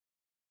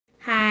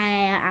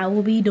that I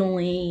will be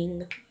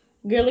doing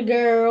Girly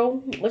Girl,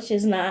 which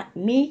is not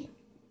me.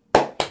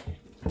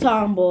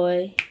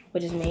 Tomboy,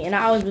 which is me. And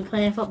I always be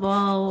playing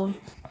football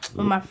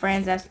with my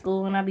friends at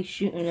school, and I be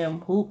shooting them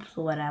hoops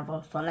or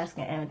whatever. So let's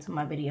get into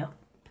my video.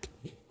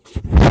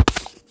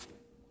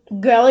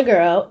 Girly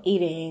Girl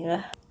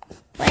eating.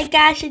 My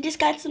gosh, I just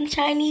got some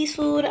Chinese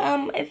food.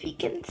 If you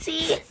can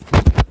see.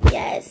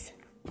 Yes.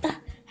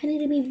 I need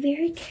to be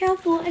very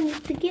careful. I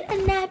need to get a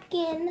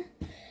napkin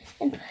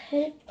and put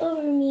it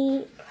over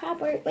me.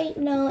 Proper. Wait,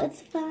 no,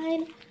 it's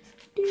fine.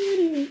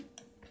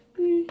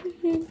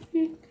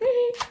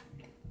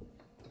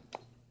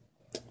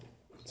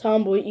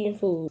 Tomboy eating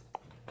food.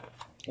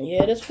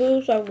 Yeah, this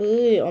food's so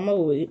good. I'm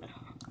gonna eat.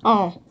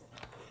 Oh.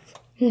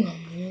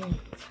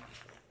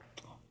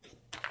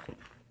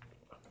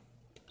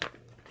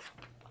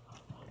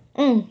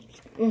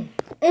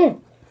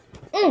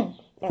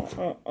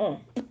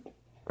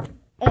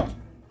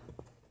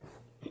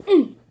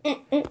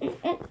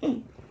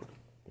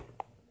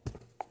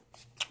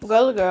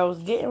 Girly Girl is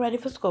getting ready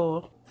for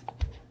school.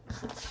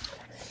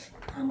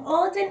 I'm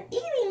all done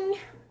eating.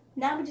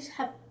 Now we just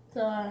have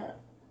to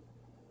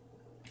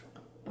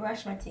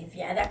brush my teeth.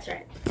 Yeah, that's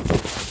right.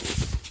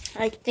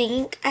 I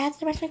think I have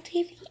to brush my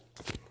teeth.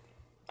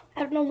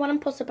 I don't know when I'm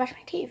supposed to brush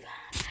my teeth.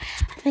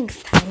 I think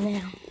it's time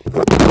now.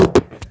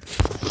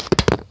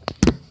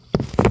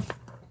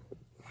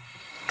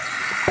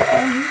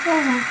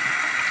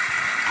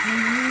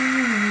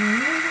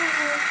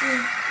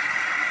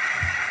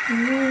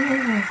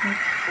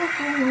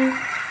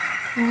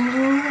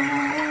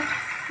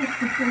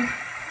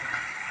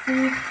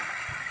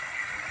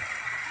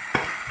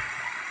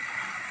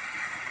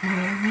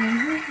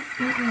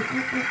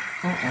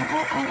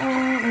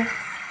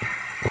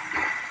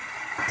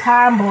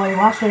 Tomboy,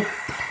 watch it.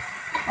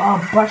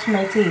 Brush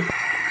my teeth.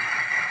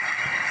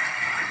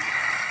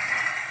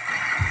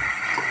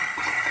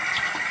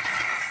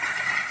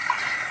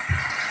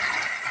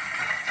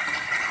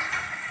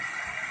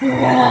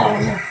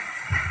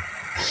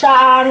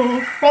 Shiny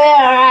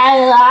hair,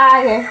 I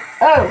like it.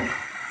 Oh.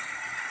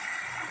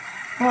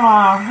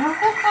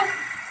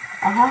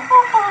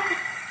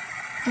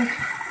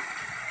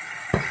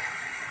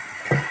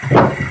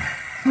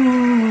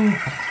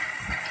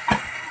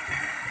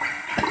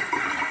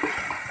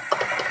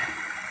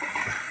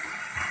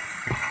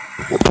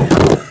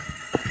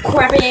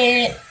 Grab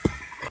it.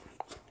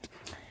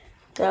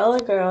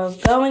 Girly Girls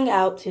going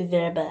out to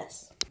their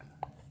bus.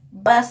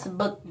 Bus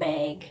book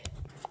bag.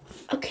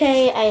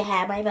 Okay, I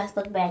have my bus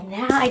book bag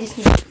now. I just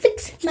need to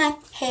fix my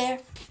hair.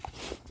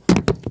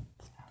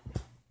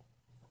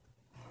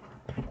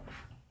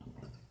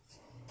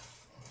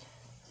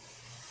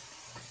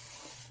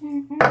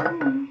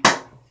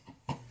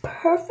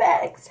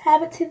 Perfect.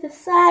 Have it to the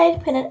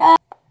side. Pin it up.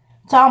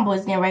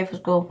 Tomboy's getting ready for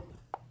school.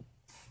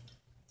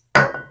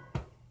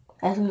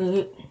 That's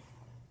good.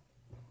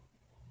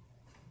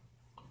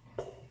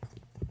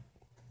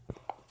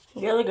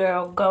 Girly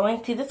Girl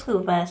going to the school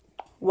bus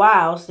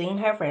while seeing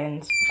her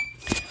friends.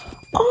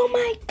 Oh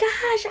my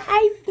gosh,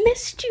 I've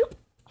missed you.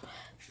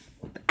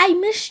 I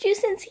missed you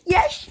since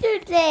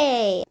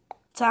yesterday.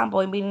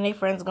 Tomboy meeting their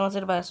friends going to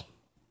the bus.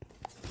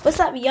 What's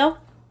up, yo?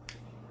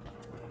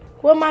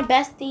 Where my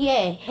bestie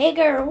at? Hey,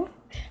 girl.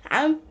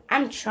 I'm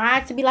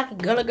trying to be like a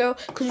girly girl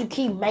because you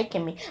keep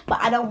making me, but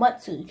I don't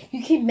want to.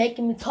 You keep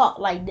making me talk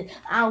like this.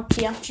 I don't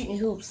care. I'm shooting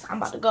hoops. I'm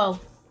about to go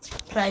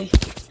play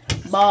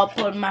ball,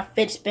 put my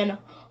fidget spinner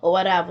or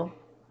whatever.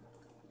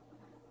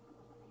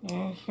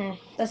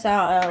 That's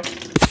how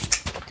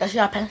that's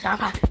your pants.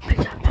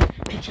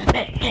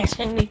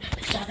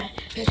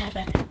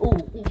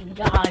 Ooh,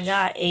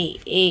 yeah,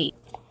 eight.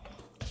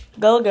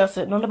 Girly Girl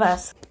sitting on the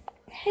bus.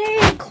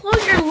 Hey,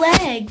 close your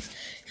legs.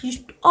 You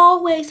should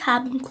always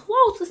have them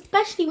closed,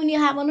 especially when you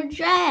have on a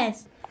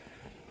dress.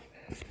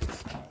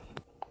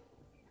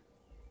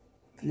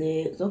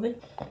 Legs open.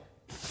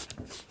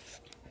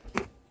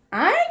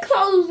 I ain't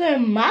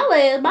closing my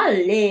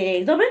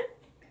legs open.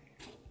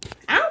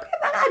 I don't care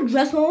if I got a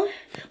dress on.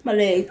 My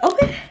legs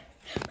open.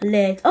 My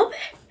legs open.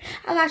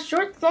 I got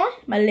shorts on.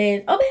 My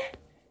legs open.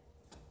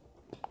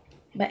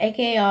 But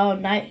AKA all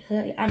night.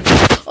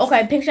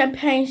 Okay, picture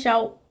pain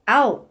show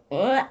out.